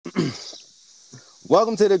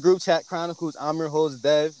Welcome to the Group Chat Chronicles. I'm your host,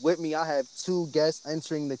 Dev. With me, I have two guests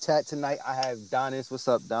entering the chat tonight. I have Donis. What's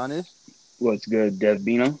up, Donis? What's good, Dev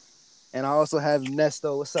Bino? And I also have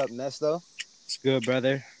Nesto. What's up, Nesto? It's good,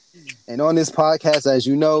 brother. And on this podcast, as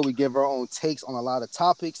you know, we give our own takes on a lot of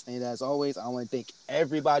topics. And as always, I want to thank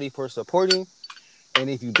everybody for supporting. And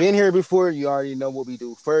if you've been here before, you already know what we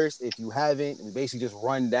do first. If you haven't, we basically just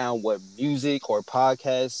run down what music or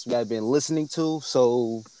podcasts we have been listening to.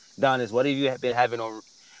 So, Donis, what have you been having on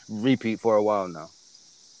repeat for a while now?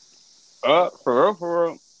 For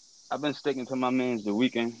real. I've been sticking to my man's The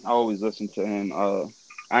Weeknd. I always listen to him.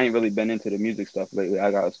 I ain't really been into the music stuff lately.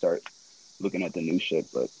 I gotta start looking at the new shit.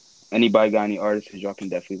 But anybody got any artists, y'all can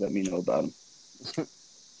definitely let me know about them.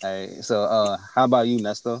 Hey, so how about you,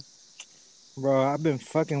 Nesto? Bro, I've been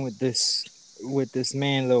fucking with this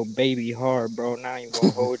man, little baby hard, bro. Now you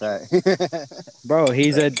gonna hold you. Bro,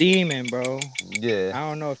 he's a demon, bro. Yeah. I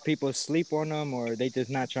don't know if people sleep on him or they just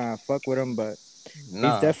not trying to fuck with him, but he's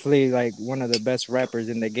Nah. definitely like one of the best rappers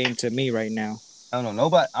in the game to me right now. I don't know.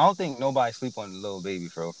 Nobody. I don't think nobody sleep on the little baby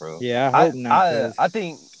for real. For real. Yeah, I hope not. I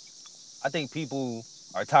think people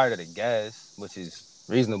are tired of the gas, which is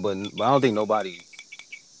reasonable. But I don't think nobody.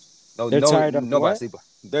 They're tired of nobody what? sleep.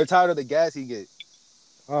 They're tired of the gas he get.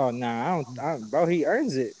 Oh nah, bro, he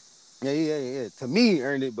earns it. Yeah. To me, he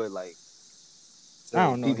earned it, but like, I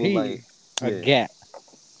don't know. people He like, a gap.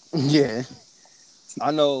 Yeah.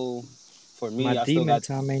 I know. For me, My I still demon got.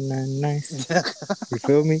 time ain't nothing nice. You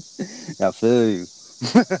feel me? I feel you.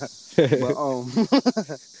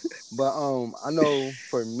 but I know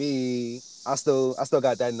for me, I still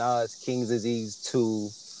got that Nas King's Disease 2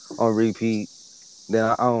 on repeat.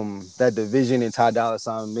 Then that Division and Ty Dolla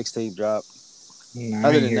 $ign mixtape drop. Nah, I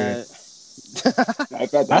Other ain't than hear that, it. In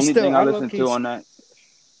fact, the only thing I low listened key. to on that,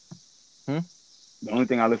 Hmm? the only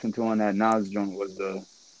thing I listened to on that Nas joint was the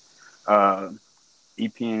uh,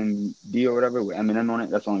 EPMD or whatever with Eminem on it.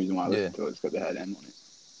 That's the only reason why I Yeah. listened to it, is because it had M on it.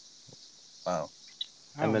 Wow.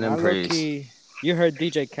 I don't know. Eminem I low praise. key. You heard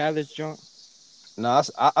DJ Khaled's joint? No,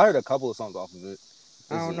 I heard a couple of songs off of it.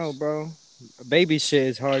 I don't know, bro. Baby shit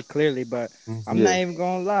is hard, clearly, but I'm not Yeah. even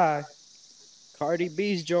gonna lie. Cardi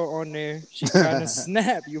B's joint on there, she kind of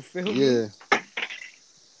snap. You feel me? Yeah.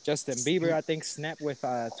 Justin Bieber, I think, snapped with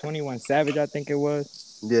 21 Savage. I think it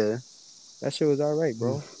was. Yeah. That shit was all right,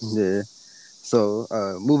 bro. Yeah. So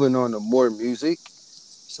moving on to more music.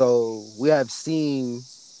 So we have seen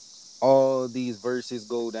all these verses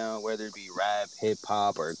go down, whether it be rap, hip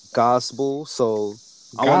hop, or gospel. So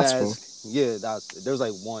I want to Gospel. ask, there was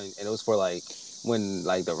like one, and it was for like when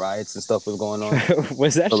like the riots and stuff was going on.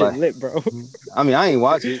 Was that So shit like, lit, bro? I mean, I ain't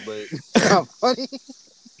watch it, but it's kind of funny.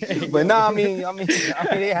 Hey, But yo. nah,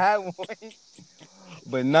 they had one.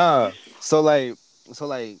 But nah, so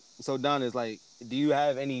Don is like, do you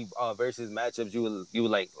have any versus matchups you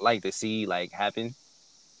would like to see like happen?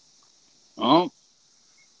 Um,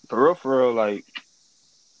 for real, like,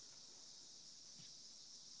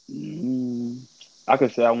 I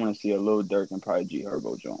could say I want to see a Lil Durk and probably G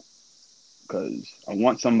Herbo joint. Because I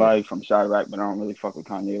want somebody from Chirac, but I don't really fuck with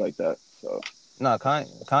Kanye like that. So Nah, Kanye,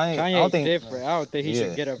 I don't Kanye think. different. I don't think he should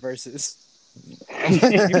Yeah. get a versus.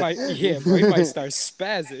 He might, yeah, bro. He might start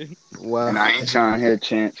spazzing. Well, and I ain't trying to hear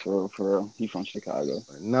Chance for real. He from Chicago.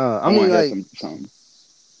 no, I I mean want to hear like, something.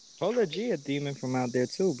 Polar G a demon from out there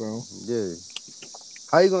too, bro. yeah.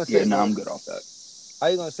 How you gonna Yeah, say nah, but I'm good off that. how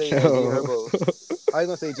you gonna say G Yo. Herbo? How you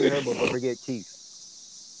gonna say G Herbo but forget Keith?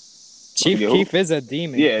 Chief Forget who? Keef is a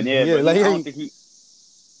demon. Yeah, Yeah, but like I don't think he.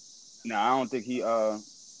 Nah, I don't think he. Nah.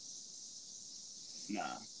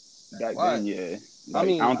 Back why? then, yeah. I Like, I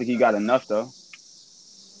mean, don't think he got enough though.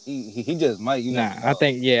 he just might. You Nah, never know.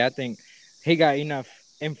 I think he got enough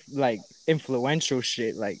like influential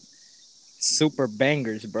shit, like super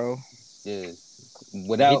bangers, bro. Yeah. He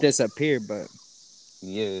Without, disappeared, but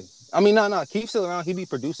yeah. I mean, no. Keith's still around. He be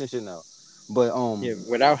producing shit now. But yeah,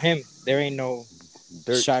 without him, there ain't no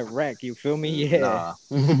Dirk, Chirac. You feel me? Yeah. nah.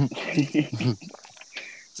 Yeah,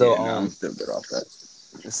 So nah, I'm still good off that.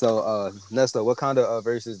 Nesta, what kind of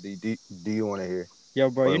verses do you want to hear Yo,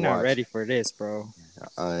 bro, or you're not watch? ready for this, bro.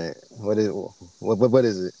 What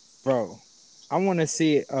is it? Bro, I want to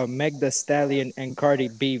see a Meg Thee Stallion and Cardi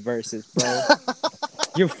B versus, bro.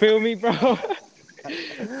 You feel me, bro?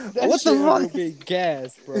 That What shit the would be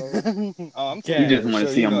gas, bro. Oh, I'm You too just for Gas. want to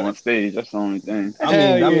sure. see You him know on that. stage. That's the only thing.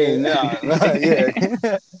 Hell yeah. Nah, yeah.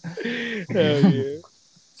 Hell yeah.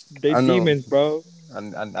 They I know. demons, bro. I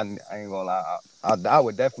ain't gonna lie. I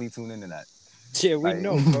would definitely tune into that. Yeah, we Like,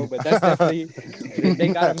 know, bro, but that's definitely they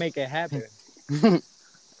gotta make it happen.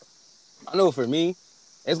 I know for me,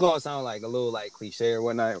 it's gonna sound like a little like cliche or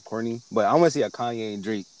whatnot, or corny, but I want to see a Kanye and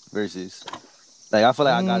Drake versus. Like I feel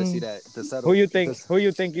like I gotta see that to Who settle. you think? Who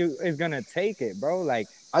you think you is gonna take it, bro? Like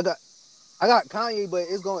I got I got Kanye, but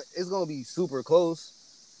it's gonna be super close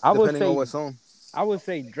I would depending on say what song. I would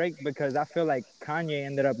say Drake because I feel like Kanye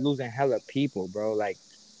ended up losing hella people, bro. Like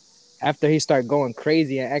after he started going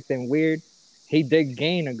crazy and acting weird, he did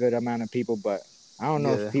gain a good amount of people, but I don't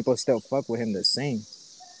know if Yeah. people still fuck with him the same.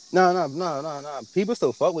 No. People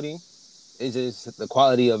still fuck with him. It's just the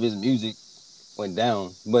quality of his music went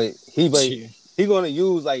down. But Yeah. he gonna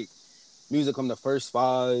use like music from the first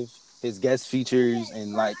five, his guest features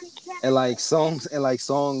and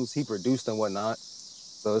songs he produced and whatnot.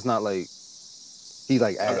 So it's not like he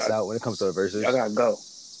like Y'all ass got out when it comes to the y'all verses. gotta go.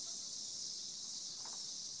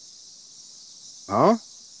 Huh?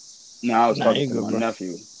 No, I was Nah, talking he to good, my bro.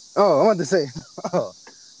 nephew. Oh, I want to say. Oh.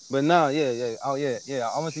 But no, yeah. Oh yeah.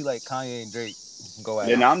 I want to see like Kanye and Drake go at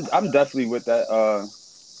Yeah, it. no, I'm definitely with that.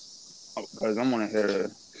 Because I'm gonna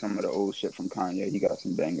hear some of the old shit from Kanye. He got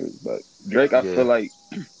some bangers, but Drake, I feel Yeah. like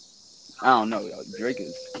I don't know. Yo, Drake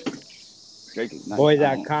is nice. Boy's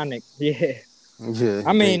I don't. iconic. Yeah. Yeah.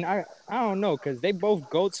 I They mean, I don't know, cause they both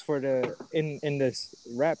goats for the in this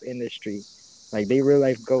rap industry. Like they real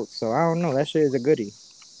life goats. So I don't know. That shit is a goodie.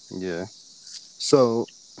 yeah. So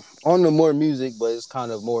on the more music, but it's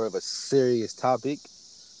kind of more of a serious topic.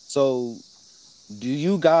 So do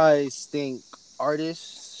you guys think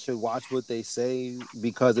artists should watch what they say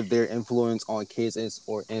because of their influence on kids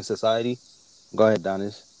or in society? Go ahead,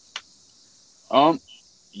 Donis. Um,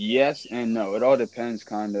 yes and no. It all depends,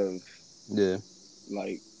 kind of Yeah.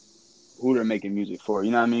 like who they're making music for.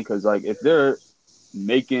 You know what I mean? Because like if they're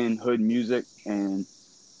making hood music and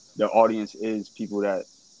the audience is people that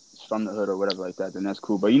from the hood or whatever like that, then that's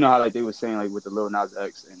cool. But you know how like they were saying like with the Lil Nas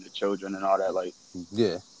X and the children and all that, like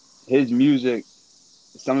Yeah. his music,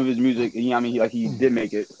 some of his music, you know what I mean, he did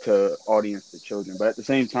make it to audience to children, but at the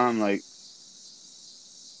same time, like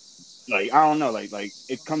I don't know, like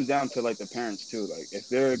it comes down to like the parents too. Like if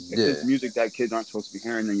Yeah. it's music that kids aren't supposed to be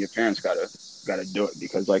hearing, then your parents gotta do it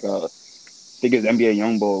because like I think it's NBA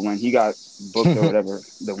YoungBoy when he got booked or whatever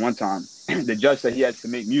the one time, the judge said he has to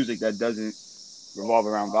make music that doesn't revolve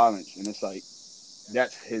around violence, and it's like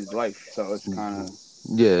that's his life. So it's kind of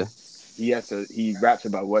Yeah. he raps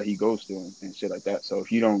about what he goes through and shit like that. So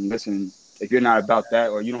if you don't listen, if you're not about that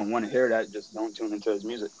or you don't want to hear that, just don't tune into his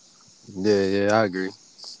music. Yeah, I agree.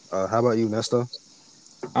 How about you, Nesta?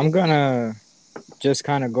 I'm gonna just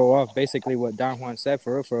kind of go off basically what Don Juan said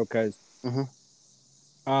for real, cause Mm-hmm.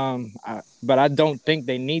 but I don't think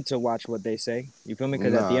they need to watch what they say. You feel me?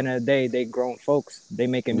 Because at the Nah. end of the day, they grown folks. They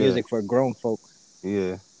making Yeah. music for grown folk.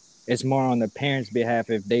 Yeah. It's more on the parents' behalf.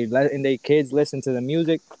 If they let and their kids listen to the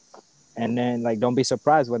music, and then like don't be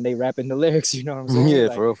surprised when they rapping the lyrics. You know what I'm saying? Yeah,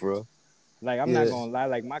 for real, for real. Like I'm not Yeah. gonna lie.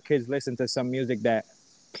 Like my kids listen to some music that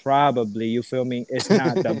probably you feel me. It's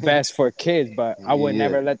not the best for kids, but I would Yeah.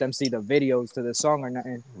 never let them see the videos to the song or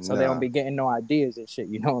nothing, so they don't Nah. be getting no ideas and shit.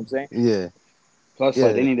 You know what I'm saying? Yeah. Plus,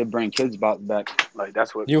 like they Yeah. need to bring kids back. Like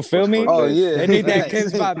that's You feel what's for me? Oh kids. yeah. They need that Facts.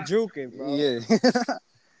 Kids Bop juking, bro. Yeah.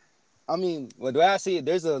 I mean, well, the way I see it,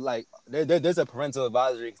 there's a like there's a parental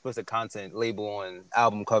advisory explicit content label on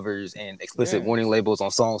album covers and explicit Yeah, warning labels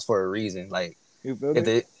on songs for a reason. Like you feel if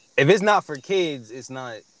me? it if it's not for kids, it's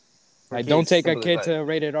not for Like don't kids. take a Simple as kid that. to a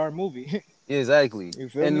rated R movie. Yeah, exactly. You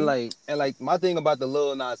feel And me? like my thing about the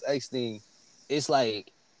Lil Nas X thing, it's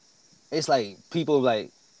like people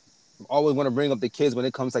like always want to bring up the kids when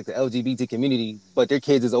it comes like the LGBT community, but their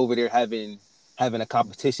kids is over there having a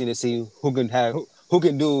competition to see who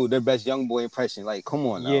can do their best young boy impression. Like, come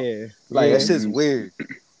on now, Yeah, like that's yeah. just Hmm. weird.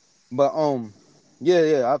 But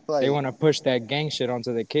yeah, I feel They like want to push that gang shit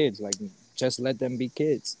onto the kids. Like just let them be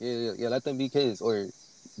kids. yeah, let them be kids or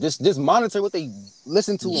just monitor what they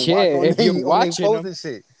listen to and watch Yeah, on if you they watching phones them, and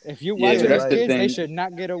shit. if you Yeah, but watching Yeah, your that's the like kids, they thing. should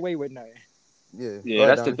not get away with nothing. yeah. Go Yeah, ahead,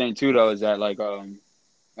 that's the Donnie. thing too, though, is that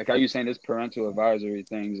like how you saying this parental advisory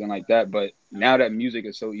things and like that. But now that music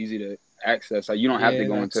is so easy to access, like you don't have to Yeah,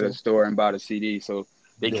 go that into the too. store and buy the CD, so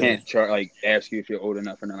they Yeah, can't like ask you if you're old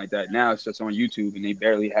enough or nothing like that. Now it's just on YouTube, and they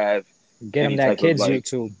barely have Get them any that type of kids like,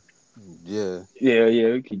 YouTube. yeah.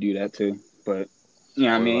 yeah, we could do that too. But you know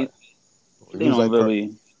what I Or mean? like They use don't like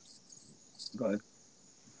really go ahead.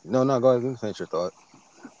 no, go ahead. Finish your thought.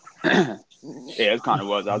 Yeah, it kind of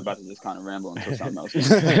was. I was about to just kind of ramble until something else came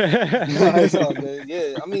up. No, it's all good.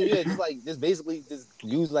 Yeah, I mean, yeah, just basically just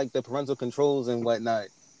use like the parental controls and whatnot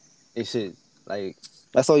and shit. Like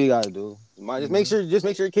that's all you gotta do. Mhm. Just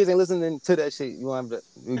make sure your kids ain't listening to that shit. You won't have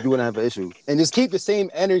you wouldn't have an issue. And just keep the same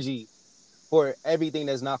energy for everything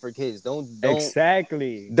that's not for kids.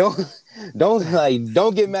 Exactly. Don't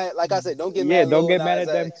don't get mad. Like I said, don't get Yeah, mad, don't Lil get mad Nas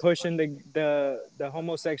at them X. pushing the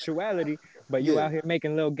homosexuality, but you Yeah, out here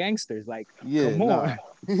making little gangsters. Like, yeah, come on,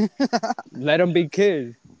 nah, let them be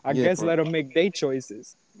kids. I yeah. guess For let them make their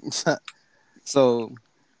choices. so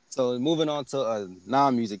moving on to a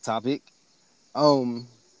non-music topic. Um,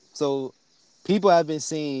 so people have been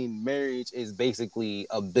saying marriage is basically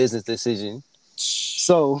a business decision.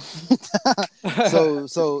 So,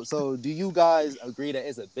 do you guys agree that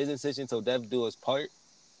it's a business decision? So, death do us part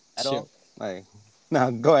at Chill, all? Like, now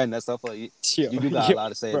go ahead and that's up. chill, You got a yo, lot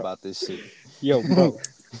to say bro, about this shit. bro.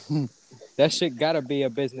 That shit gotta be a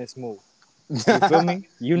business move. You feel me?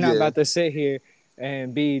 You're not Yeah, about to sit here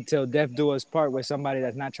and be till death do us part with somebody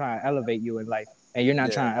that's not trying to elevate you in life, and you're not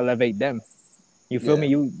yeah, trying to elevate them. You feel yeah,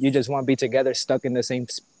 me? You just want to be together, stuck in the same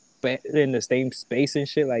in the same space and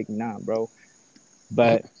shit. Like, nah, bro.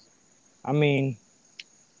 But I mean,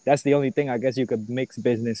 that's the only thing I guess you could mix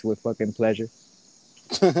business with fucking pleasure.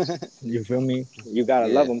 You feel me? You gotta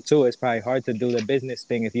love yeah, them too. It's probably hard to do the business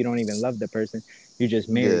thing if you don't even love the person. You just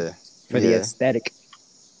married yeah, for the yeah, aesthetic.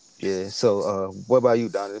 yeah. So, what about you,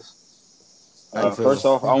 Donis? How you feel? First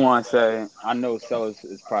off, I want to say I know Sellers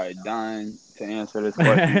is probably dying to answer this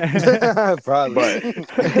question, Probably. but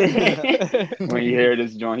when you hear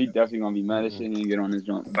this joint, he definitely gonna be mad as shit and get on this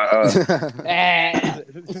joint. But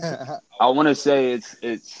I want to say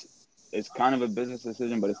it's kind of a business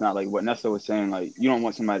decision, but it's not like what Nessa was saying. Like you don't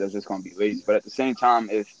want somebody that's just gonna be lazy. But at the same time,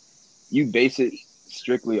 if you base it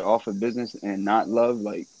strictly off of business and not love,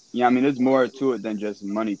 like yeah, I mean, there's more to it than just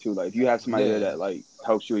money too. Like if you have somebody there Yeah, that like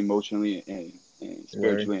helps you emotionally and Word.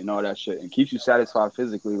 spiritually and all that shit and keeps you satisfied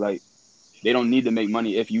physically, like they don't need to make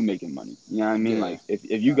money if you making money. You know what I mean? yeah, Like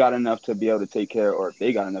if you got enough to be able to take care, or if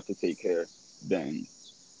they got enough to take care, then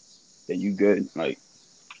you good. Like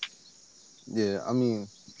yeah. I mean,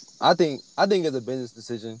 I think it's a business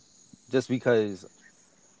decision, just because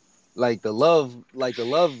like the love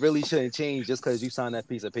really shouldn't change just because you signed that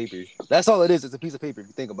piece of paper. That's all it is. It's a piece of paper if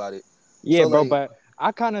you think about it. Yeah, So bro. like, But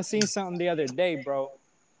I kind of seen something the other day, bro,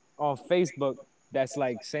 on Facebook that's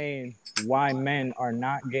like saying why men are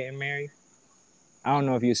not getting married. I don't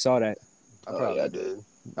know if you saw that, I oh yeah, probably I did. did.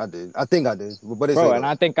 I did. I think I did. But they say bro. And though.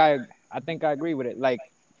 I think I agree with it. Like,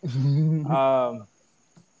 um,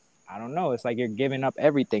 I don't know. It's like you're giving up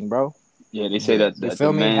everything, bro. Yeah, they say Yeah. that, You the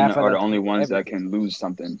feel me? men Half of are the the only ones that everything. can lose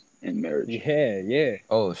something in marriage. Yeah, yeah.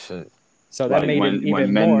 Oh shit. So that Like made it when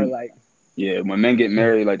even more men, like, yeah, when men get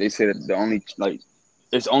married, like they say that the only like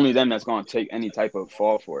it's only them that's gonna take any type of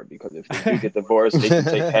fall for it, because if they do get divorced, they can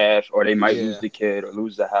take half, or they might lose Yeah. the kid or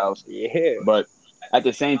lose the house. yeah, But at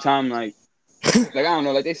the same time, like I don't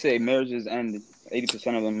know, like they say marriages end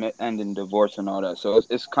 80% of them end in divorce and all that. So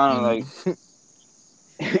it's kind of like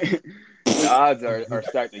Mhm. the odds are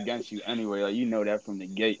stacked against you anyway. Like you know that from the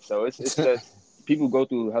gate. So it's just people go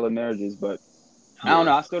through hella marriages, but I don't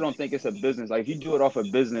Yeah. know. I still don't think it's a business. Like if you do it off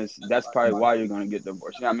of business, that's probably why you're gonna get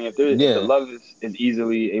divorced. You know what I mean? If the Yeah. love is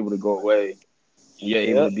easily able to go away and you're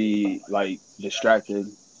able to yep. be like distracted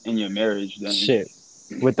in your marriage, then Shit.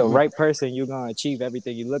 With the right person, you're gonna achieve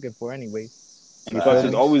everything you're looking for anyway. and You plus feel there's me?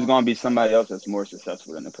 Facts. always gonna be somebody else that's more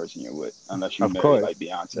successful than the person you're with, unless you Of marry course. like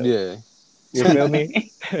Beyonce. Yeah. You feel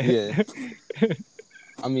me? Yeah.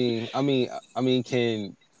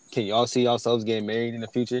 Can y'all see yourselves getting married in the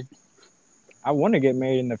future? I want to get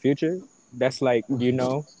married in the future. That's like,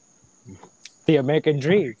 the American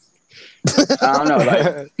dream. I don't know,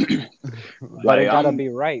 But like it gotta be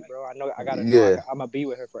right, bro. I gotta know Yeah. I'm gonna be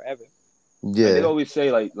with her forever. like they Yeah. always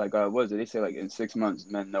say what is it? They say like in 6 months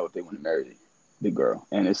men know if they want to marry the girl,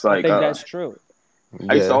 and it's I like think that's true. Yeah.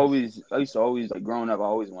 I used to always like growing up. I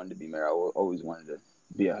always wanted to be married. Always wanted to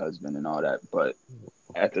be a husband and all that. But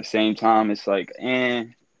at the same time, it's like,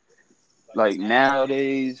 like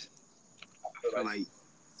nowadays, I feel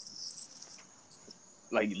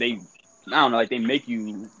like they, I don't know, like they make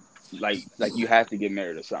you like you have to get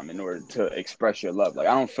married or something in order to express your love. Like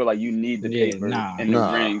I don't feel like you need the Yeah, paper nah, and the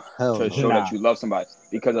Nah. ring Hell to no. show that nah. you love somebody,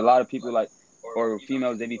 because a lot of people like or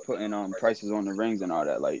females they be putting prices on the rings and all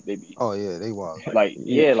that. Like they be Oh yeah, they wild. like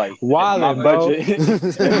Yeah, yeah, like if my wildin', bro.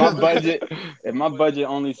 budget if my budget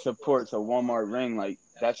only supports a Walmart ring, like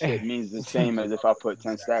that shit means the same as if I put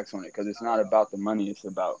 10 stacks on it, because it's not about the money, it's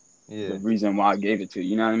about the Yeah. reason why I gave it to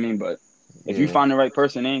you. You know what I mean? But if you Yeah. find the right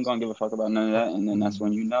person, they ain't gonna give a fuck about none of that, and then that's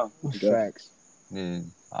when you know, I guess. Facts. Yeah.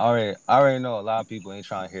 I already know a lot of people ain't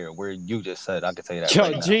trying to hear where you just said. I can tell you that Yo,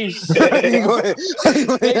 right now. G, Go ahead.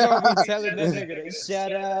 they gonna be telling that nigga to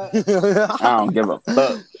shut up. I don't give a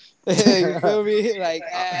fuck. You feel me? Like,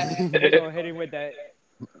 we gonna hit him with that.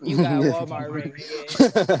 You got a Yeah. Walmart ring,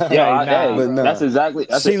 nigga. Yeah, Like, nah, But hey, bro. that's nah. exactly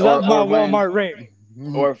that's it. She loved my Or when Walmart ring.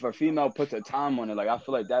 or if a female puts a time on it, like I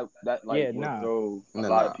feel like that like Yeah, will nah, throw a No,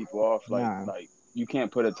 lot of nah. people off. nah. Like you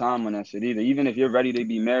can't put a time on that shit either. Even if you're ready to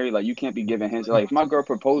be married, like you can't be giving hints. Like if my girl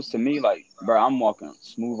proposed to me, like bro, I'm walking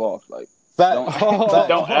smooth off. Like Fact, don't fact,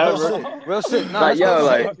 don't real ever shit, real shit. Nah, like that's real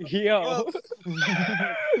yo shit. like Yo,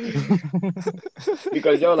 Yo.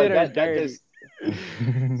 because yo like did her that dirty. just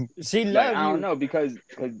She like love I don't you. know because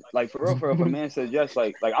like for real if a man says yes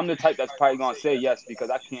like I'm the type that's probably gonna say yes because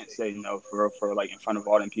I can't say no for real for like in front of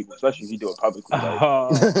all them people especially if you do it publicly like.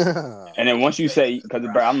 Oh, And then once you say, because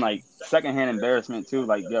bro, I'm like secondhand embarrassment too.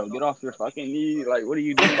 Like, yo, get off your fucking knee. Like, what are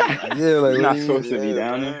you doing? Like, Yeah, like you're what do not you? supposed to be Yeah,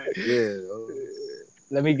 down there. man. Yeah.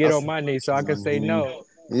 let me get That's, on my knee so I can say no.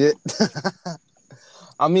 yeah.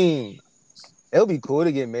 I mean, it'll be cool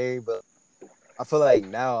to get married, but I feel like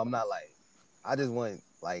now I'm not like. I just want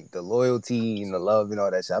like the loyalty and the love and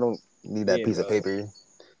all that shit. I don't need that Yeah, piece of bro. paper.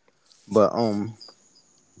 But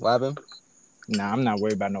what happened? Nah, I'm not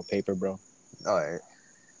worried about no paper, bro. All right.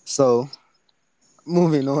 So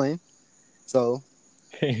moving on. So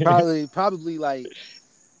probably like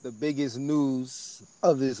the biggest news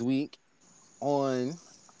of this week on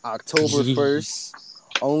October 1st,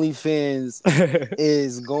 OnlyFans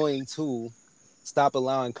is going to stop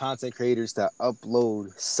allowing content creators to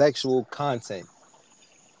upload sexual content.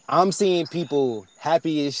 I'm seeing people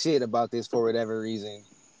happy as shit about this for whatever reason.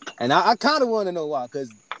 And I kind of want to know why,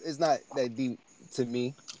 because it's not that deep to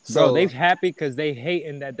me. Bro, they So, happy because they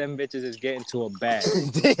hating that them bitches is getting to a bag.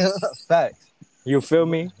 facts. You feel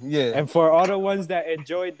me? Yeah. And for all the ones that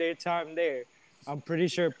enjoyed their time there, I'm pretty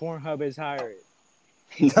sure Pornhub is hiring.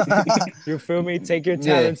 You feel me? Take your Yeah.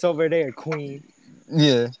 talents over there, queen.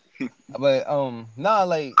 Yeah. But nah,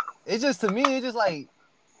 like it's just to me, it's just like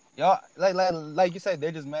y'all like you said,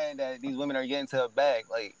 they're just mad that these women are getting to a bag.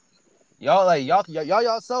 Y'all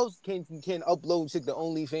yourselves can upload shit to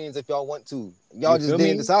OnlyFans if y'all want to. Y'all You just feel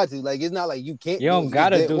didn't me? decide to. Like it's not like you can't You do it. don't You just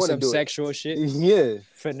gotta didn't do want to some do it. sexual shit. Yeah.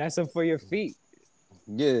 Finesse them for your feet.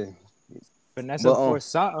 Yeah. Finesse them But for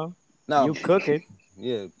something. now You cooking.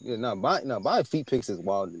 yeah, buying feet pics is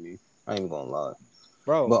wild to me. I ain't even gonna lie.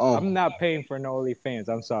 Bro, But I'm not paying for no OnlyFans.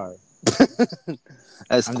 I'm sorry.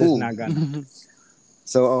 that's I'm just cool. not gonna.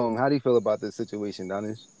 So how do you feel about this situation,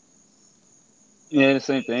 Donish? Yeah, the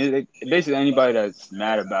same thing. Basically, anybody that's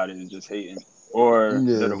mad about it is just hating, or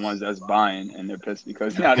they're Yeah. the ones that's buying and they're pissed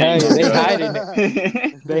because now they ain't Hey, gonna they judge. hiding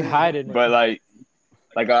it. They hiding it. But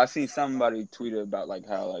like I seen somebody tweeted about like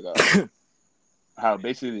how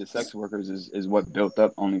basically the sex workers is what built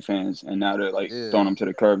up OnlyFans, and now they're like Yeah. throwing them to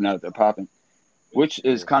the curb now that they're popping, which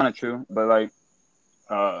is Yeah. kind of true. But like,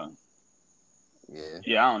 uh, Yeah.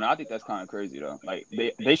 yeah, I don't know. I think that's kind of crazy though. Like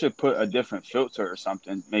they should put a different filter or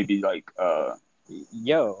something. Maybe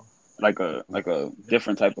Yo, like a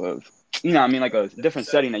different type of you know what I mean like a different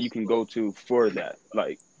setting that you can go to for that.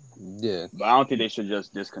 Like, Yeah. but I don't think they should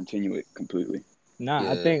just discontinue it completely. nah.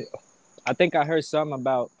 Yeah. I think I heard something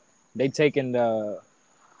about they taking the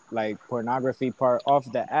like pornography part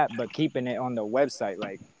off the app, but keeping it on the website,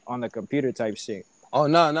 like on the computer type shit. Oh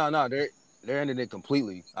no. They're ending it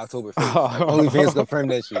completely. October 1st. Like OnlyFans Oh,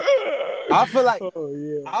 confirmed that shit. I feel like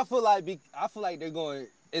yeah. I feel like they're going.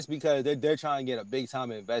 It's because they're trying to get a big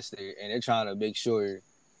time investor, and they're trying to make sure.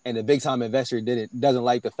 And the big time investor doesn't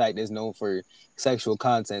like the fact it's known for sexual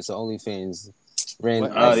content. So OnlyFans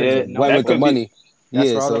What Oh else is yeah, it went known that with the could for? be money. That's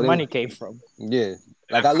Yeah, where all the so money came from.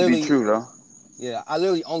 like that I could be literally true though. I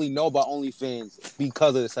literally only know about OnlyFans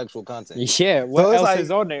because of the sexual content. Yeah. So What it's else like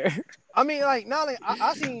is on there? I mean like now like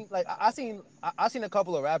I seen a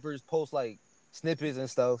couple of rappers post like snippets and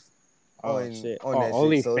stuff Oh shit. on Oh,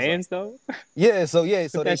 that shit. So it's like OnlyFans though. so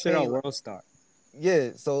Put they that shit pay on World Star.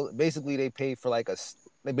 so basically they pay for like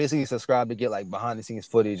they basically subscribe to get like behind the scenes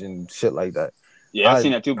footage and shit like that. Yeah, I've I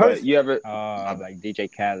seen that too. But pers- you ever? My bad. Like DJ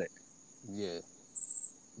Khaled. yeah.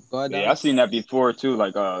 Go ahead, Yeah, Donnie. I've seen that before too.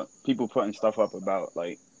 Like people putting stuff up about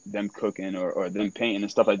like them cooking or them painting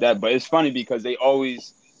and stuff like that. But it's funny because they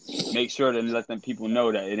always make sure to let them people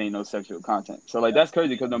know that it ain't no sexual content. So like that's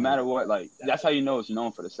crazy because no matter what, like that's how you know it's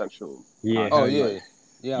known for the sexual Yeah, Oh hell content. yeah. yeah. Like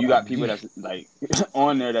Yeah, you like got people that's like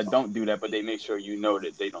on there that don't do that, but they make sure you know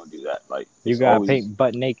that they don't do that. Like You it's gotta always paint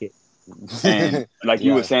butt naked. and like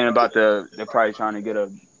you were yeah. saying about they're probably trying to get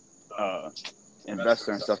a uh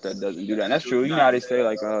investor and stuff that doesn't do that. And that's true. You know how they say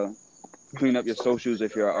like clean up your socials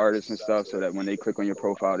if you're an artist and stuff so that when they click on your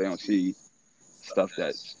profile they don't see stuff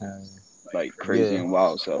that's Uh, like crazy Yeah. and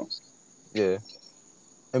wild. So Yeah.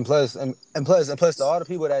 And plus to all the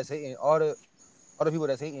people that's hating, all the people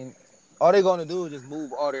that's hating all they gonna do is just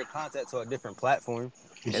move all their content to a different platform.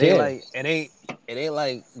 It ain't Yeah. like it ain't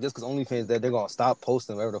like just because OnlyFans that they're gonna stop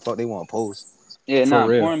posting whatever the fuck they want to post. Yeah, For nah,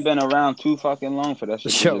 real. porn been around too fucking long for that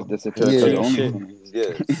shit to Yo, just disappear Yeah, because of shit.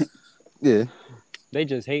 OnlyFans. yeah, yeah, They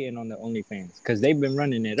just hating on the OnlyFans because they've been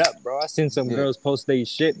running it up, bro. I seen some yeah. girls post they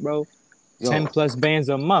shit, bro. Yo, 10+ bands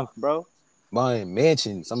a month, bro. buying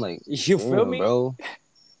mansions. I'm like, You feel damn, me? bro.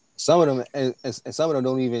 Some of them and some of them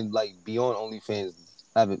don't even like be on OnlyFans,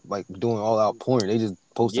 have it like doing all out porn. They just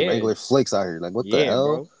posting Yeah. regular flicks out here. Like, what the Yeah, hell?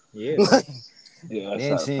 bro. Yeah, bro. Yeah, that's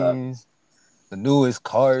a fact. Mansions, the newest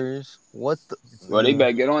cars. What the? Well, they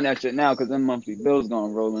better get on that shit now because them monthly bills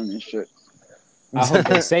gonna roll in and shit. I hope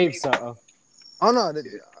they save something. Oh no,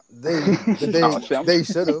 Oh, shit, they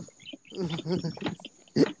should have.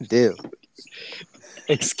 Damn.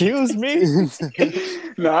 Excuse me?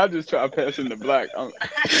 No, I just try to pass in the black.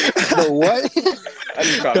 The what? I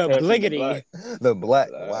just try to The pass in the bliggity. black. The black.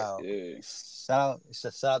 Black, Wow. yeah. Shout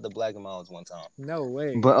out the Black and Miles one time. No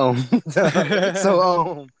way. But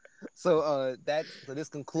so this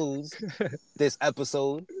concludes this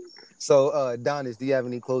episode. So Donis, do you have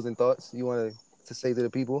any closing thoughts you want to say to the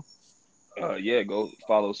people? Yeah, go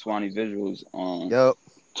follow Swanee Visuals on Yep.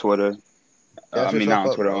 Twitter. That's your Not on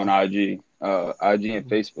fuck up, Twitter, bro. on IG. IG and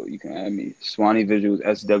Facebook. You can add me. Swanee Visuals,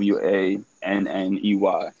 SWANNEY.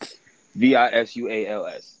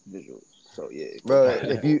 VISUALS Visuals. So yeah, go Bro, check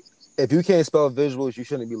that out. if you can't spell visuals, you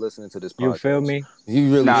shouldn't be listening to this You podcast. feel me?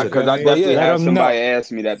 You really Nah, should. because I me? But definitely yeah, Let had 'em somebody know.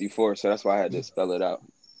 ask me that before, so that's why I had to spell it out.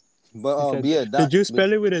 but He yeah, said, did you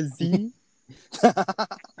spell it with a Z?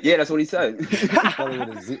 Yeah, that's what he said. spell it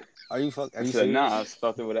with a Z. Are you I serious? said, nah, I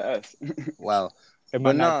spelled it with an S. Wow. Am I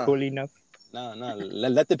But not cool enough? nah.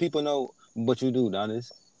 Let the people know what you do,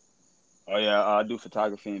 Donis. Oh yeah, I do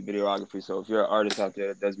photography and videography. So if you're an artist out there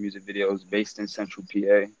that does music videos based in Central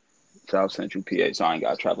PA, South Central PA, so I ain't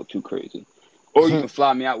gotta travel too crazy. Or you can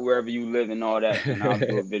fly me out wherever you live and all that, and I'll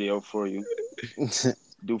do a video for you.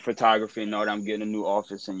 Do photography and all that. I'm getting a new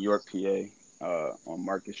office in York, PA, on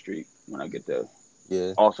Market Street. When I get the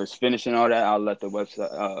Yeah. office finished and all that, I'll let the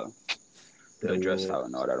website, the address Yeah. out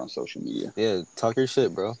and all that on social media. Yeah. Talk your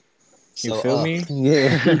shit, bro. You So, feel me?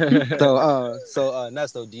 yeah. So,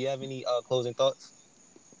 Nesto, do you have any closing thoughts?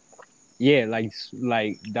 Yeah, like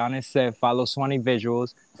Donis said, follow Swanee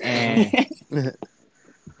Visuals and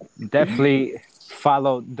definitely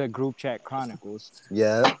follow the group chat chronicles.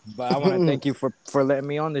 Yeah. But I want to thank you for letting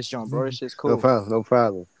me on this joint, bro. It's just cool. No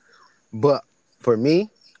problem. But for me,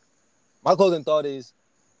 my closing thought is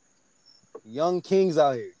young kings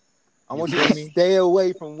out here. I want you feel to me? stay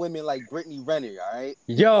away from women like Brittany Renner, all right?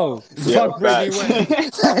 Yo, Yeah, fuck Brittany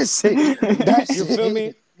facts. Renner. That shit. You feel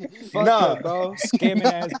me? Fuck Nah. her, bro. Scamming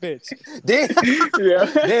ass bitch.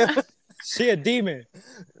 Yeah. She a demon.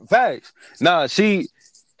 Facts. Nah, she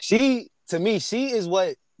to me, she is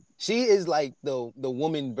like the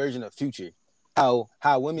woman version of Future. How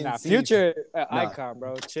women Nah, see Future Nah. icon,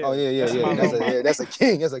 bro. Chill. Oh yeah. That's my role model. That's a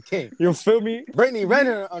king. That's a king. You feel me? Brittany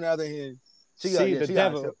Renner, on the other hand, She got the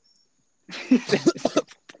devil.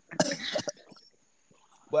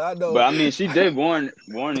 But I know. But I mean, she did warn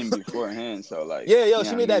him beforehand, so like. Yeah, you know she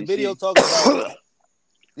what made I that mean? video talking about.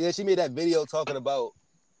 Yeah, she made that video talking about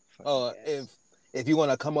if you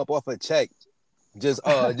want to come up off a check, just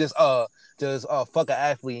fuck an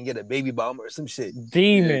athlete and get a baby bomber or some shit.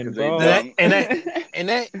 Demon, Yeah, 'cause bro. they And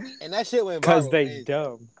that shit went viral. Because they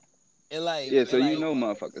dumb. And like, Yeah, so and you like, know,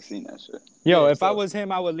 motherfuckers seen that shit. Yo, Yeah, if I so- was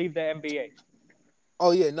him, I would leave the NBA. Oh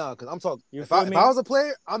yeah, nah, because I'm talking. You If feel I me? was a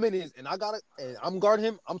player, I'm in his, and I got it, and I'm guarding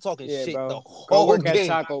him. I'm talking Yeah, shit bro. the Go whole work at game.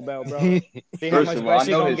 Taco Bell, bro. See how First much of all, bread I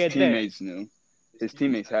she know gonna his get there. teammates knew. His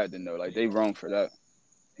teammates had to know. Like, they wrong for that.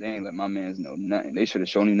 They ain't let my mans know nothing. They should have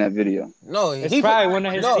shown him that video. No, It's probably one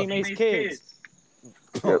of his teammates' kids.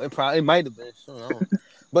 It might have been. I don't know.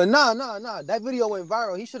 But nah. That video went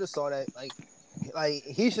viral. He should have saw that. Like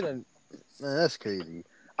he should have. Man, that's crazy.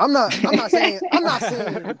 I'm not saying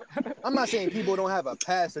people don't have a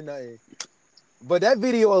past or nothing. But that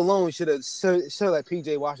video alone should let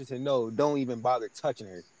PJ Washington know. Don't even bother touching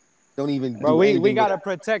her. Don't even. Bro, do we anything gotta with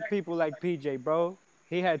protect people like PJ, bro.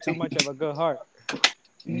 He had too much of a good heart.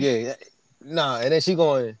 Yeah, nah. And then she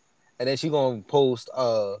going post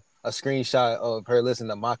a screenshot of her listening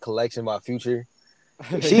to My Collection by Future.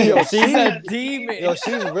 She's a demon. Yo,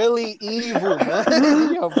 she's really evil,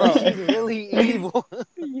 man. Yo, bro. She's really evil.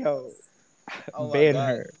 Yo, Oh my ban God.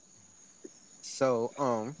 her.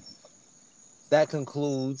 So, that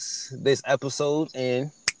concludes this episode, and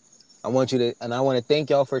I want to thank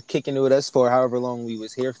y'all for kicking it with us for however long we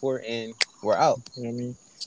was here for, and we're out. You know what I mean?